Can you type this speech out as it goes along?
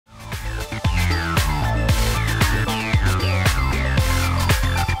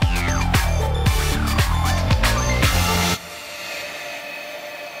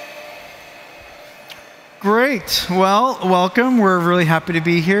Great. Well, welcome. We're really happy to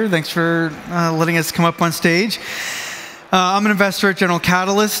be here. Thanks for letting us come up on stage. I'm an investor at General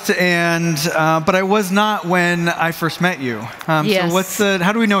Catalyst, but I was not when I first met you. Yes. So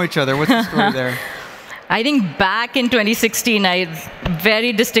how do we know each other? What's the story there? I think back in 2016, I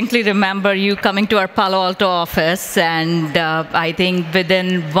very distinctly remember you coming to our Palo Alto office, and I think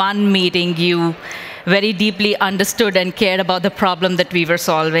within one meeting, you very deeply understood and cared about the problem that we were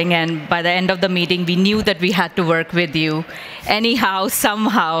solving. And by the end of the meeting, we knew that we had to work with you anyhow,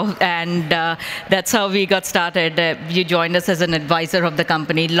 somehow. And that's how we got started. You joined us as an advisor of the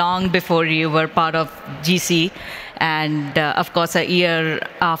company long before you were part of GC. And of course, a year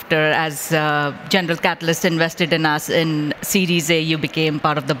after, as General Catalyst invested in us in Series A, you became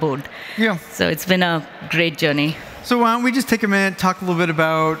part of the board. Yeah. So it's been a great journey. So why don't we just take a minute, talk a little bit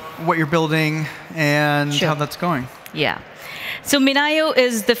about what you're building and Sure. how that's going. Yeah. So MinIO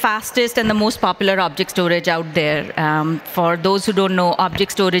is the fastest and the most popular object storage out there. For those who don't know,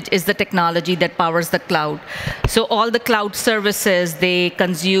 object storage is the technology that powers the cloud. So all the cloud services, they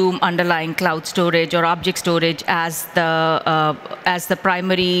consume underlying cloud storage or object storage as the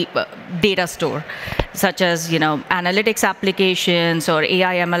primary data store, such as analytics applications or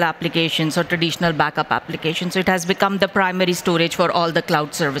AI ML applications or traditional backup applications. So it has become the primary storage for all the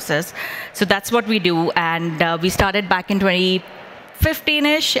cloud services. So that's what we do, and we started back in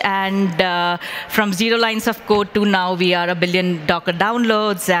 2015-ish, and from 0 lines of code to now, we are 1 billion Docker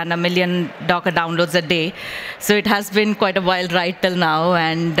downloads and 1 million Docker downloads a day. So it has been quite a wild ride till now,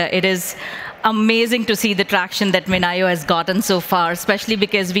 and it is amazing to see the traction that MinIO has gotten so far, especially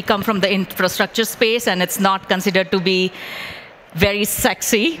because we come from the infrastructure space, and it's not considered to be very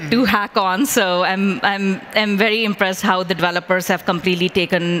sexy to hack on. So I'm very impressed how the developers have completely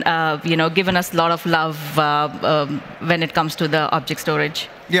taken, given us a lot of love when it comes to the object storage.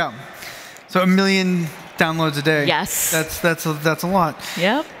 Yeah. So 1 million downloads a day. Yes. That's a lot.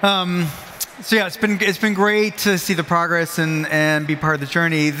 Yep. So yeah, it's been great to see the progress and be part of the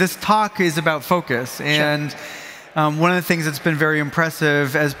journey. This talk is about focus, and one of the things that's been very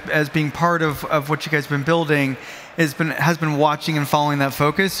impressive as being part of what you guys have been building has been watching and following that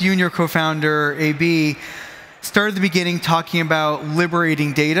focus. You and your co-founder AB started at the beginning talking about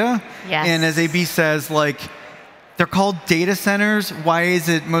liberating data, Yes. and as AB says, they're called data centers. Why is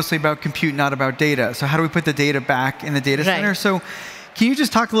it mostly about compute, not about data? So how do we put the data back in the data Right. center? So can you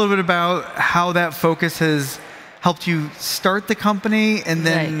just talk a little bit about how that focus has helped you start the company and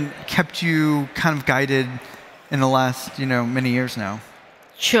then kept you kind of guided in the last many years now?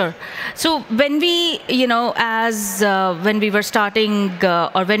 Sure. So when we, when we were starting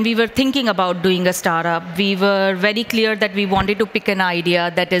or when we were thinking about doing a startup, we were very clear that we wanted to pick an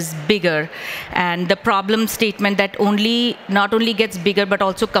idea that is bigger, and the problem statement that not only gets bigger but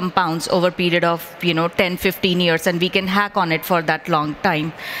also compounds over a period of 10, 15 years, and we can hack on it for that long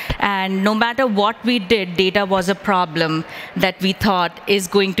time. And no matter what we did, data was a problem that we thought is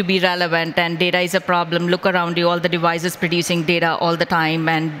going to be relevant, and data is a problem. Look around you, all the devices producing data all the time.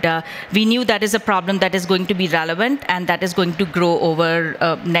 And we knew that is a problem that is going to be relevant and that is going to grow over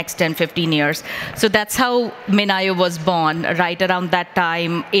next 10, 15 years. So that's how MinIO was born. Right around that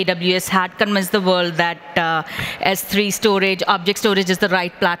time, AWS had convinced the world that S3 storage, object storage is the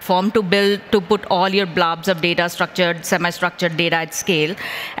right platform to put all your blobs of data, structured, semi-structured data at scale.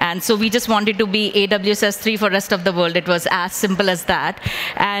 And so we just wanted to be AWS S3 for the rest of the world. It was as simple as that.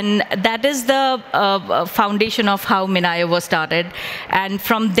 And that is the foundation of how MinIO was started. And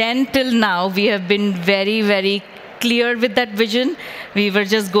from then till now, we have been very, very clear with that vision. We were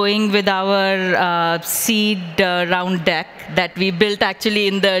just going with our seed round deck that we built actually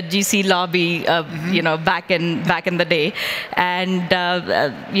in the GC lobby, back in the day. And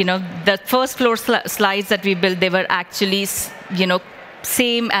the first floor slides that we built, they were actually,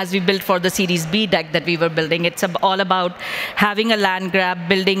 same as we built for the Series B deck that we were building. It's all about having a land grab,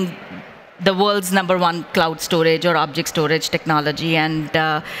 building the world's #1 cloud storage or object storage technology. And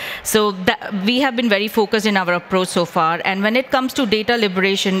so we have been very focused in our approach so far. And when it comes to data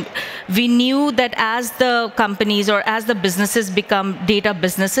liberation, we knew that as the companies or as the businesses become data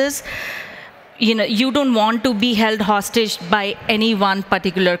businesses, you don't want to be held hostage by any one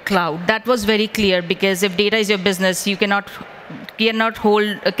particular cloud. That was very clear, because if data is your business, you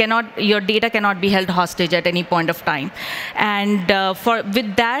your data cannot be held hostage at any point of time. And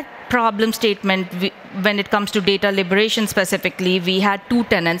with that problem statement, when it comes to data liberation specifically, we had two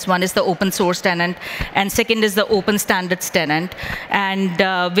tenants. One is the open source tenant, and second is the open standards tenant. And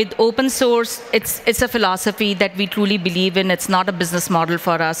with open source, it's a philosophy that we truly believe in. It's not a business model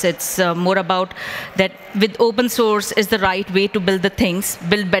for us. It's more about that with open source is the right way to build the things,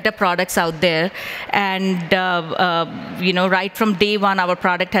 build better products out there. And right from day one, our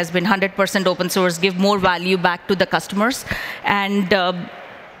product has been 100% open source, give more value back to the customers. And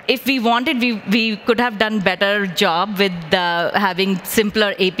if we wanted, we could have done better job with having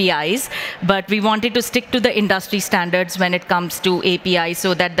simpler APIs, but we wanted to stick to the industry standards when it comes to APIs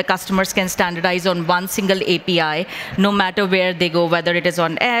so that the customers can standardize on one single API, no matter where they go, whether it is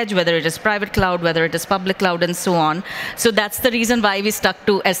on edge, whether it is private cloud, whether it is public cloud, and so on. So that's the reason why we stuck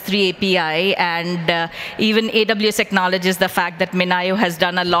to S3 API, and even AWS acknowledges the fact that MinIO has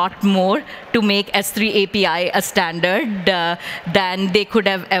done a lot more to make S3 API a standard than they could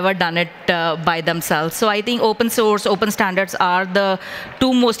have ever done it by themselves. So I think open source, open standards are the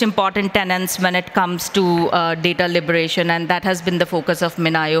two most important tenets when it comes to data liberation, and that has been the focus of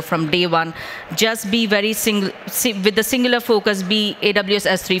MinIO from day one. Just be very with the singular focus, be AWS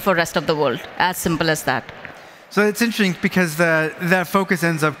S3 for rest of the world. As simple as that. So it's interesting because that focus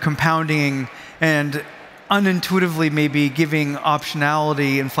ends up compounding and unintuitively maybe giving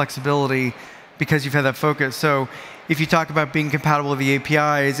optionality and flexibility because you've had that focus. So if you talk about being compatible with the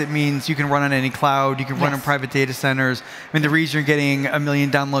APIs, it means you can run on any cloud, you can run in private data centers. I mean, the reason you're getting 1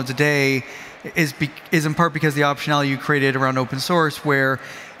 million downloads a day is in part because the optionality you created around open source, where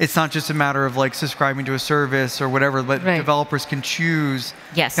it's not just a matter of like subscribing to a service or whatever, but developers can choose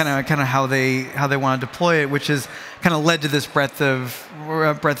kind of how they want to deploy it, which has kind of led to this breadth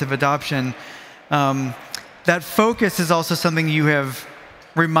of adoption. That focus is also something you have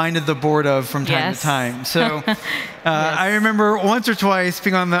reminded the board of from time to time. So I remember once or twice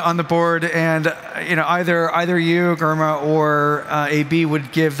being on the board, and either you, Garima, or AB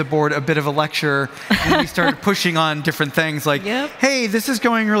would give the board a bit of a lecture, and we started pushing on different things like, hey, this is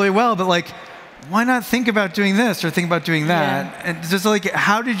going really well, but like, why not think about doing this or think about doing that? And just like,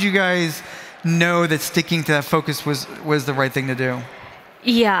 how did you guys know that sticking to that focus was the right thing to do?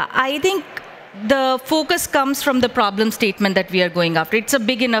 Yeah, I think the focus comes from the problem statement that we are going after. It's a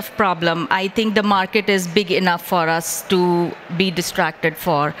big enough problem. I think the market is big enough for us to be distracted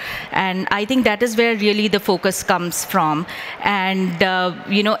for. And I think that is where really the focus comes from. And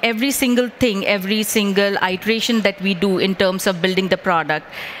every single thing, every single iteration that we do in terms of building the product,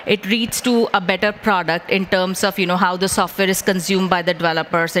 it leads to a better product in terms of how the software is consumed by the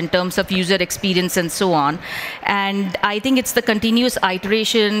developers, in terms of user experience and so on. And I think it's the continuous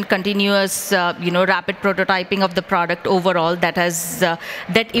iteration, continuous rapid prototyping of the product overall that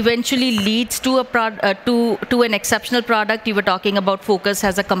eventually leads to an exceptional product. You were talking about focus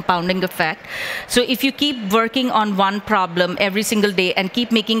has a compounding effect. So if you keep working on one problem every single day and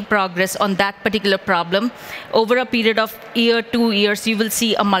keep making progress on that particular problem, over a period of year, 2 years, you will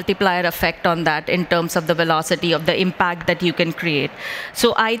see a multiplier effect on that in terms of the velocity of the impact that you can create.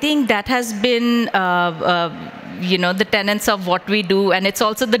 So I think that has been the tenets of what we do, and it's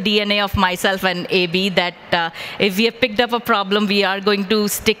also the DNA of myself and AB that if we have picked up a problem, we are going to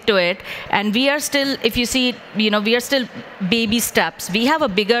stick to it. And we are still, if you see, we are still baby steps. We have a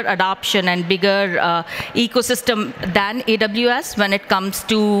bigger adoption and bigger ecosystem than AWS when it comes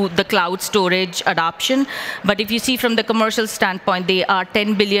to the cloud storage adoption. But if you see from the commercial standpoint, they are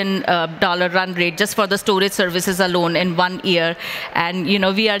 $10 billion run rate just for the storage services alone in 1 year. And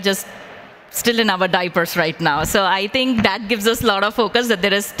we are just still in our diapers right now. So I think that gives us a lot of focus that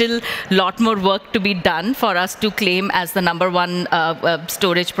there is still a lot more work to be done for us to claim as the #1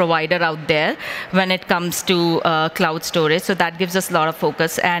 storage provider out there when it comes to cloud storage. So that gives us a lot of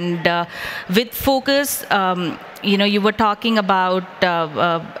focus. And with focus, you were talking about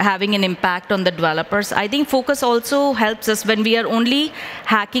having an impact on the developers. I think focus also helps us when we are only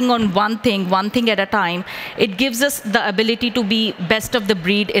hacking on one thing at a time. It gives us the ability to be best of the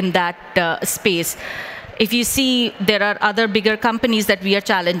breed in that space. If you see, there are other bigger companies that we are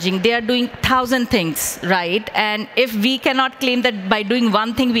challenging. They are doing 1,000 things, right? And if we cannot claim that by doing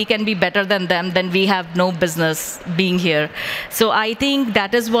one thing we can be better than them, then we have no business being here. So I think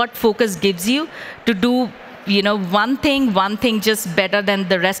that is what focus gives you, to do one thing just better than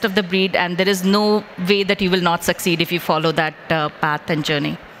the rest of the breed, and there is no way that you will not succeed if you follow that path and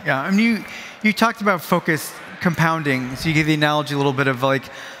journey. Yeah, I mean, you talked about focus compounding. So you gave the analogy a little bit of like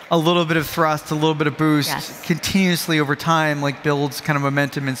a little bit of thrust, a little bit of boost, continuously over time, like builds kind of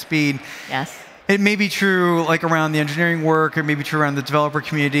momentum and speed. Yes. It may be true like around the engineering work, it may be true around the developer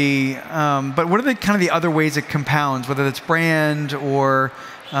community, but what are the kind of the other ways it compounds, whether it's brand or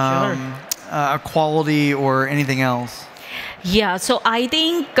quality or anything else? Yeah, so I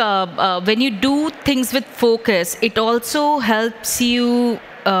think when you do things with focus, it also helps you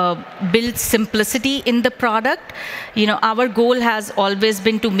build simplicity in the product. Our goal has always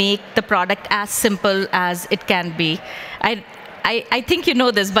been to make the product as simple as it can be. I think you know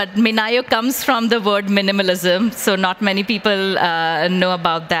this, but MinIO comes from the word minimalism, so not many people know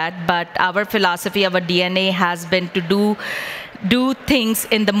about that. But our philosophy, our DNA has been to do things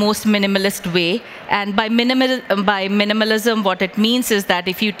in the most minimalist way. And by minimalism, what it means is that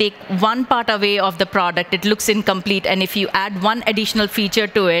if you take one part away of the product, it looks incomplete. And if you add one additional feature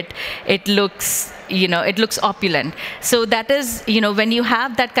to it, it looks opulent. So that is, when you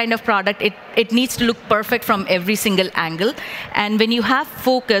have that kind of product, it needs to look perfect from every single angle. And when you have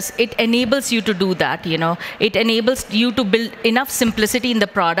focus, it enables you to do that. It enables you to build enough simplicity in the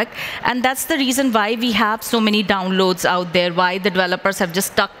product. And that's the reason why we have so many downloads out there, why the developers have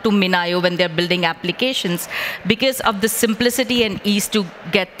just stuck to MinIO when they're building applications, because of the simplicity and ease to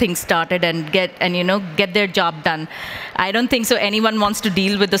get things started and get their job done. I don't think so anyone wants to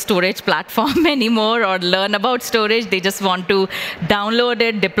deal with the storage platform anymore or learn about storage. They just want to download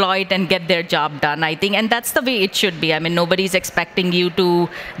it, deploy it, and get their job done, I think. And that's the way it should be. I mean, nobody's expecting you to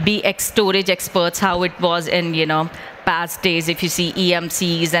be storage experts, how it was in, past days. If you see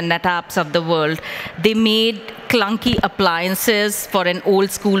EMCs and NetApps of the world, they made clunky appliances for an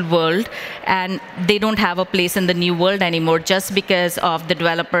old school world, and they don't have a place in the new world anymore just because of the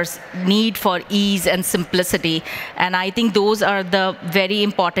developers' need for ease and simplicity. And I think those are the very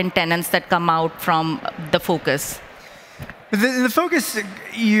important tenets that come out from the focus. The focus,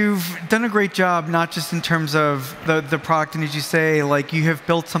 you've done a great job, not just in terms of the product, and as you say, like you have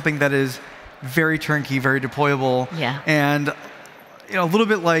built something that is very turnkey, very deployable. Yeah. And a little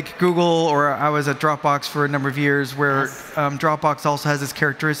bit like Google, or I was at Dropbox for a number of years, where Dropbox also has this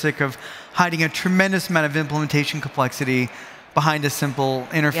characteristic of hiding a tremendous amount of implementation complexity behind a simple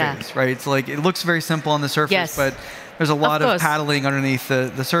interface, right? It's like, it looks very simple on the surface, but there's a lot of paddling underneath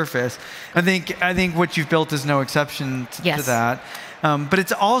the surface. I think what you've built is no exception to that. But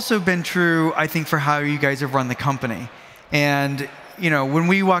it's also been true, I think, for how you guys have run the company. And when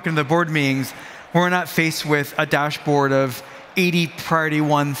we walk into the board meetings, we're not faced with a dashboard of 80 priority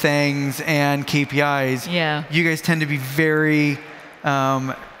one things and KPIs. Yeah. You guys tend to be very,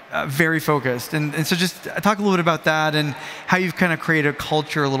 very focused. And so just talk a little bit about that and how you've kind of created a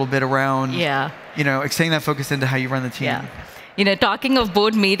culture a little bit around, extending that focus into how you run the team. Yeah. Talking of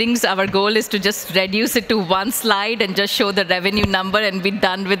board meetings, our goal is to just reduce it to one slide and just show the revenue number and be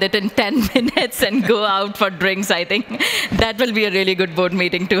done with it in 10 minutes and go out for drinks. I think that will be a really good board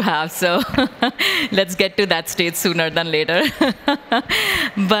meeting to have. So let's get to that stage sooner than later.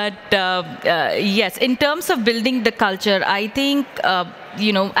 But yes, in terms of building the culture, I think,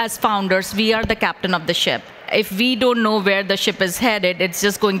 as founders, we are the captain of the ship. If we don't know where the ship is headed, it's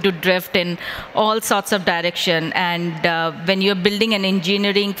just going to drift in all sorts of direction. And when you're building an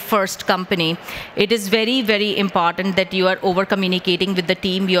engineering-first company, it is very, very important that you are over-communicating with the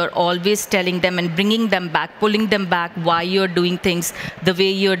team. You're always telling them and bringing them back, pulling them back why you're doing things the way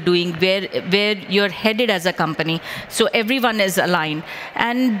you're doing, where you're headed as a company. So everyone is aligned.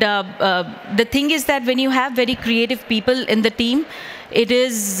 And the thing is that when you have very creative people in the team,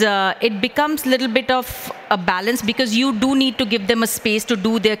 it becomes a little bit of a balance, because you do need to give them a space to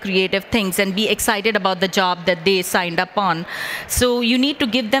do their creative things and be excited about the job that they signed up on. So you need to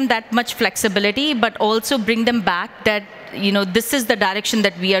give them that much flexibility, but also bring them back that, this is the direction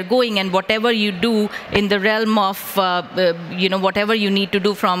that we are going, and whatever you do in the realm of, whatever you need to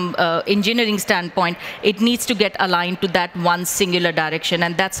do from engineering standpoint, it needs to get aligned to that one singular direction.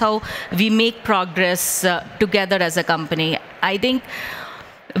 And that's how we make progress together as a company. I think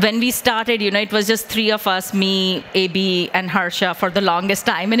when we started, it was just 3 of us, me, AB, and Harsha for the longest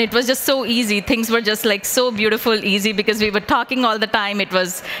time. And it was just so easy. Things were just like so beautiful, easy, because we were talking all the time. It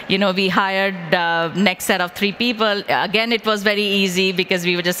was, we hired next set of 3 people. Again, it was very easy because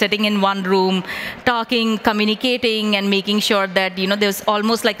we were just sitting in one room, talking, communicating, and making sure that, there's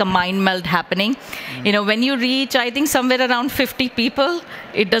almost like a mind meld happening. When you reach, I think, somewhere around 50 people,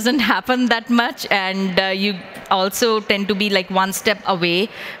 it doesn't happen that much. And you also tend to be like one step away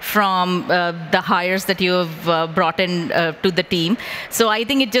from the hires that you have brought in to the team. So I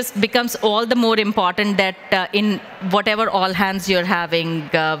think it just becomes all the more important that in whatever all hands you're having,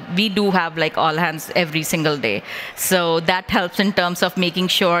 we do have like all hands every single day. So that helps in terms of making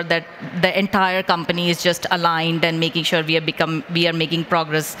sure that the entire company is just aligned and making sure we are making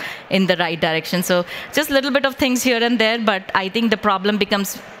progress in the right direction. So just a little bit of things here and there, but I think the problem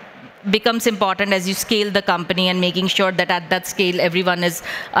becomes becomes important as you scale the company and making sure that at that scale everyone is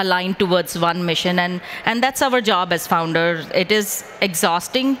aligned towards one mission. And that's our job as founders. It is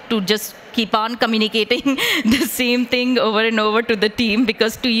exhausting to just keep on communicating the same thing over and over to the team,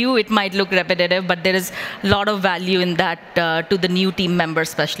 because to you it might look repetitive, but there is a lot of value in that to the new team members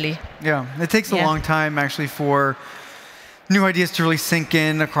especially. Yeah, it takes a long time actually for new ideas to really sink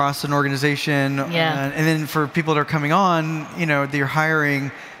in across an organization. And then for people that are coming on, that you're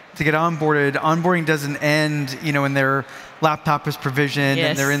hiring to get onboarded, onboarding doesn't end, when their laptop is provisioned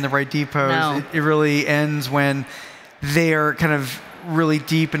and they're in the right depots. No. It really ends when they're kind of really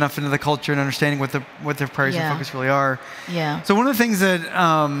deep enough into the culture and understanding what their priorities and focus really are. Yeah. So one of the things that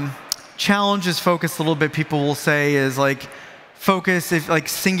challenges focus a little bit, people will say, is like focus, if like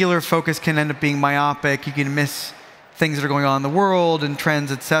singular focus can end up being myopic. You can miss things that are going on in the world and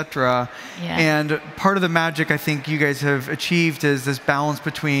trends, etc. And part of the magic I think you guys have achieved is this balance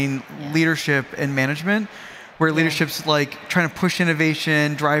between leadership and management, where leadership's like trying to push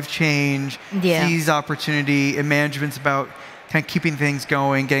innovation, drive change, seize opportunity, and management's about kind of keeping things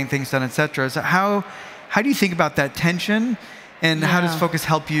going, getting things done, etc. So how do you think about that tension, and how does focus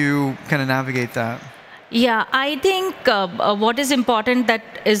help you kind of navigate that? Yeah, I think what is important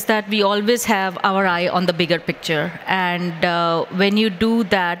is that we always have our eye on the bigger picture. And when you do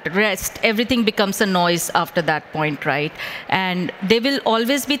that, everything becomes a noise after that point, right? And there will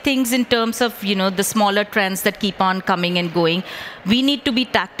always be things in terms of, the smaller trends that keep on coming and going. We need to be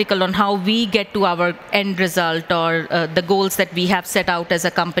tactical on how we get to our end result, or the goals that we have set out as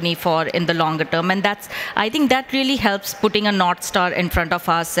a company for in the longer term. And I think that really helps putting a North Star in front of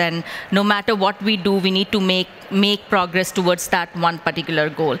us. And no matter what we do, we need to make progress towards that one particular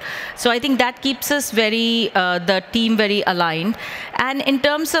goal. So I think that keeps us the team very aligned. And in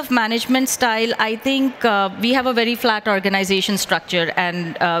terms of management style, I think we have a very flat organization structure,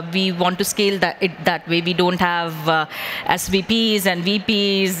 and we want to scale that way. We don't have SVPs and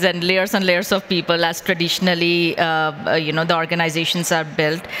VPs and layers of people as traditionally the organizations are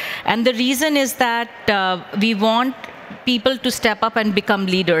built. And the reason is that we want people to step up and become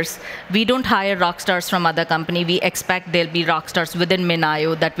leaders. We don't hire rock stars from other company. We expect there'll be rock stars within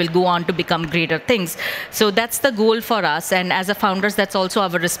MinIO that will go on to become greater things. So that's the goal for us. And as a founders, that's also our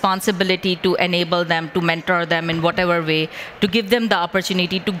responsibility to enable them, to mentor them in whatever way, to give them the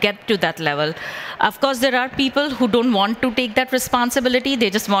opportunity to get to that level. Of course, there are people who don't want to take that responsibility.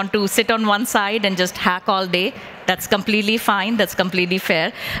 They just want to sit on one side and just hack all day. That's completely fine. That's completely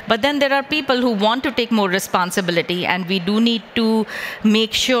fair. But then there are people who want to take more responsibility, and we do need to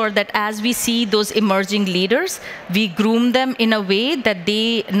make sure that as we see those emerging leaders, we groom them in a way that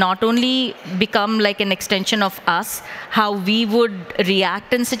they not only become like an extension of us, how we would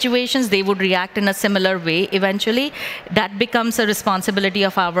react in situations, they would react in a similar way eventually. That becomes a responsibility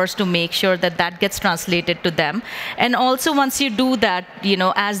of ours to make sure that that gets translated to them. And also once you do that,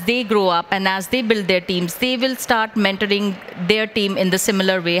 as they grow up and as they build their teams, they will start mentoring their team in the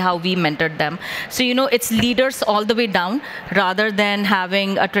similar way how we mentored them. So, it's leaders all the way down rather than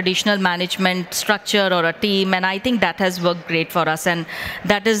having a traditional management structure or a team. And I think that has worked great for us. And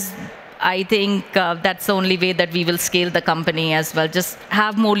that is, I think that's the only way that we will scale the company as well. Just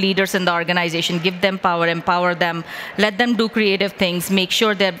have more leaders in the organization, give them power, empower them, let them do creative things, make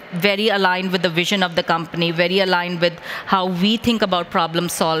sure they're very aligned with the vision of the company, very aligned with how we think about problem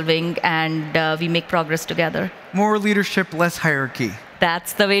solving, and we make progress together. More leadership, less hierarchy.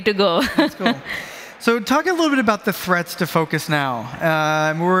 That's the way to go. That's cool. So talk a little bit about the threats to focus now.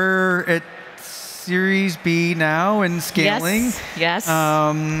 We're at Series B now and scaling. Yes.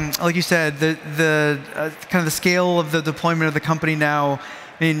 Like you said, the kind of the scale of the deployment of the company now.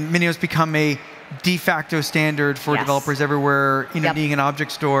 I mean, MinIO has become a de facto standard for developers everywhere. Needing an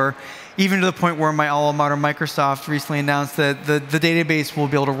object store, even to the point where my alma mater Microsoft recently announced that the database will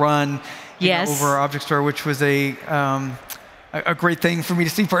be able to run over our object store, which was a great thing for me to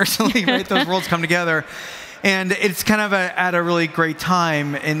see personally. Right, those worlds come together. And it's kind of at a really great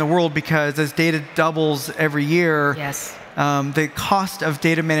time in the world, because as data doubles every year, the cost of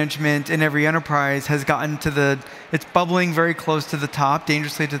data management in every enterprise has gotten to it's bubbling very close to the top,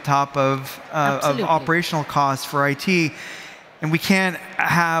 dangerously to the top of operational costs for IT. And we can't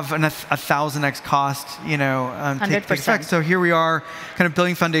have a 1,000x cost, take effect. So here we are, kind of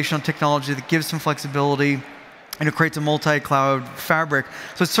building foundational technology that gives some flexibility, and it creates a multi-cloud fabric.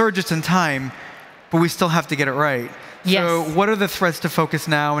 So it's sort of just in time, but we still have to get it right. So what are the threats to focus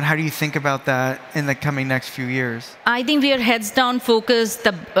now, and how do you think about that in the coming next few years? I think we are heads down focused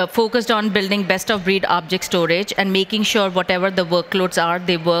on building best-of-breed object storage and making sure whatever the workloads are,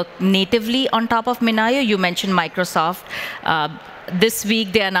 they work natively on top of MinIO. You mentioned Microsoft. this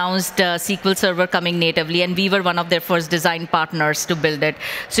week they announced SQL Server coming natively, and we were one of their first design partners to build it.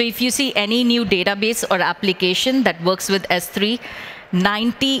 So if you see any new database or application that works with S3,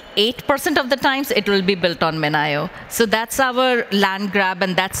 98% of the times it will be built on MinIO. So that's our land grab,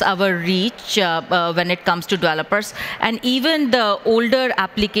 and that's our reach when it comes to developers. And even the older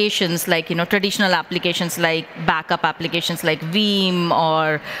applications, like traditional applications like backup applications like Veeam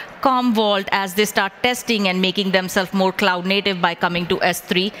or Commvault, as they start testing and making themselves more cloud native by coming to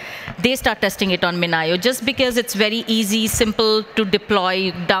S3, they start testing it on MinIO just because it's very easy, simple to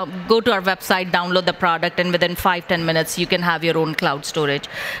deploy. Go to our website, download the product, and within 5-10 minutes, you can have your own cloud storage.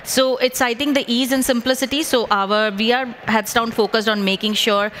 So it's, I think, the ease and simplicity. So we are heads down focused on making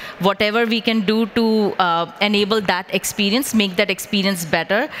sure whatever we can do to enable that experience, make that experience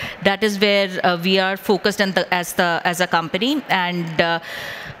better. That is where we are focused as a company. And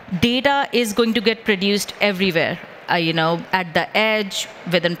data is going to get produced everywhere, at the edge,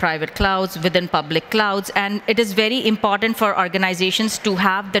 within private clouds, within public clouds. And it is very important for organizations to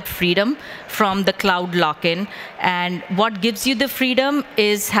have that freedom from the cloud lock-in. And what gives you the freedom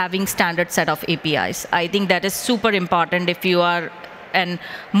is having standard set of APIs. I think that is super important if you are, and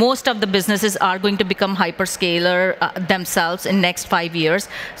most of the businesses are going to become hyperscaler themselves in next 5 years.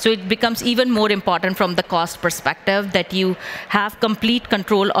 So it becomes even more important from the cost perspective that you have complete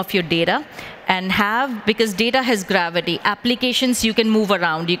control of your data, and because data has gravity. Applications you can move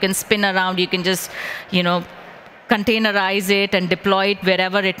around, you can spin around, you can just, containerize it and deploy it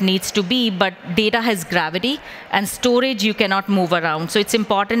wherever it needs to be, but data has gravity, and storage you cannot move around. So it's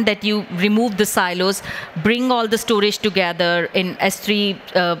important that you remove the silos, bring all the storage together in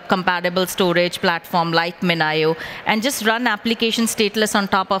S3 compatible storage platform like MinIO, and just run application stateless on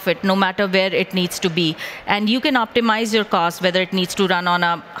top of it, no matter where it needs to be. And you can optimize your cost, whether it needs to run on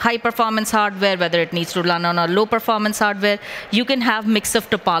a high performance hardware, whether it needs to run on a low performance hardware. You can have mix of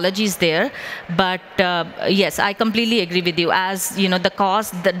topologies there. But yes, I completely agree with you. As the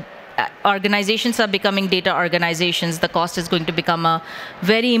cost, organizations are becoming data organizations, the cost is going to become a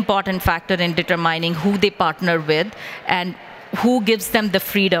very important factor in determining who they partner with and who gives them the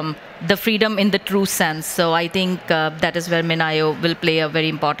freedom in the true sense. So I think that is where MinIO will play a very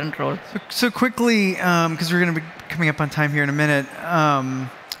important role. So quickly, because we're going to be coming up on time here in a minute,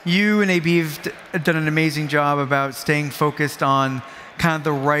 you and AB have done an amazing job about staying focused on kind of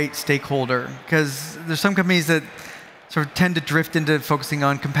the right stakeholder, because there's some companies that sort of tend to drift into focusing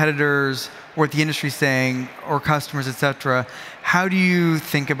on competitors or what the industry's saying or customers, et cetera. How do you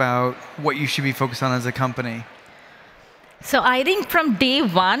think about what you should be focused on as a company? So I think from day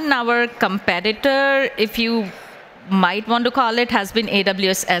one, our competitor, if you might want to call it, has been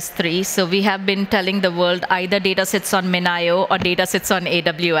AWS S3. So we have been telling the world either data sits on MinIO or data sits on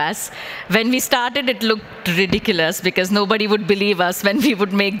AWS. When we started, it looked ridiculous because nobody would believe us when we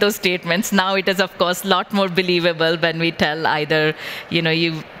would make those statements. Now it is, of course, a lot more believable when we tell either,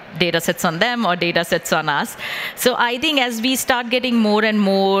 data sits on them or data sits on us. So I think as we start getting more and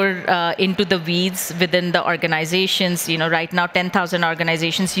more into the weeds within the organizations, right now 10,000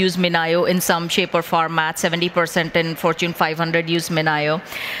 organizations use MinIO in some shape or format, 70% in Fortune 500 use MinIO.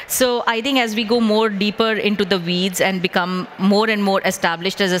 So I think as we go more deeper into the weeds and become more and more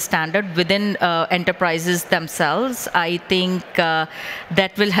established as a standard within enterprises themselves, I think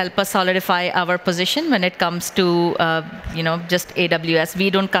that will help us solidify our position when it comes to just AWS. We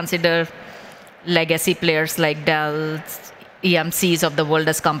don't consider legacy players like Dell, EMCs of the world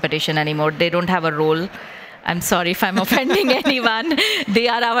as competition anymore. They don't have a role. I'm sorry if I'm offending anyone. They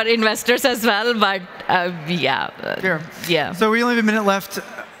are our investors as well, but yeah. Sure. Yeah. So we only have a minute left.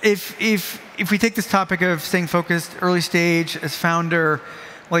 If we take this topic of staying focused, early stage, as founder,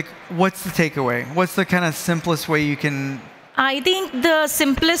 what's the takeaway? What's the kind of simplest way you can? I think the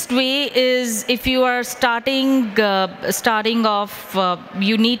simplest way is if you are starting off,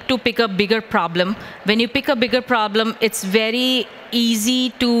 you need to pick a bigger problem. When you pick a bigger problem, it's very easy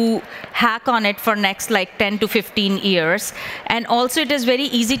to hack on it for next 10 to 15 years. And also it is very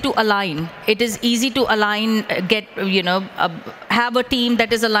easy to align. It is easy to align, have a team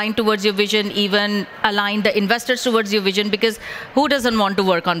that is aligned towards your vision, even align the investors towards your vision, because who doesn't want to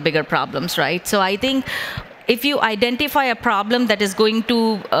work on bigger problems, right? So I think if you identify a problem that is going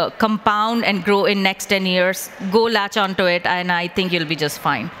to compound and grow in next 10 years, go latch onto it, and I think you'll be just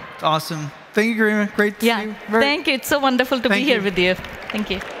fine. Awesome. Thank you, Garima. Great to see you. Thank you. It's so wonderful to be here with you. Thank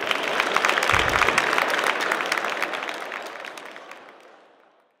you.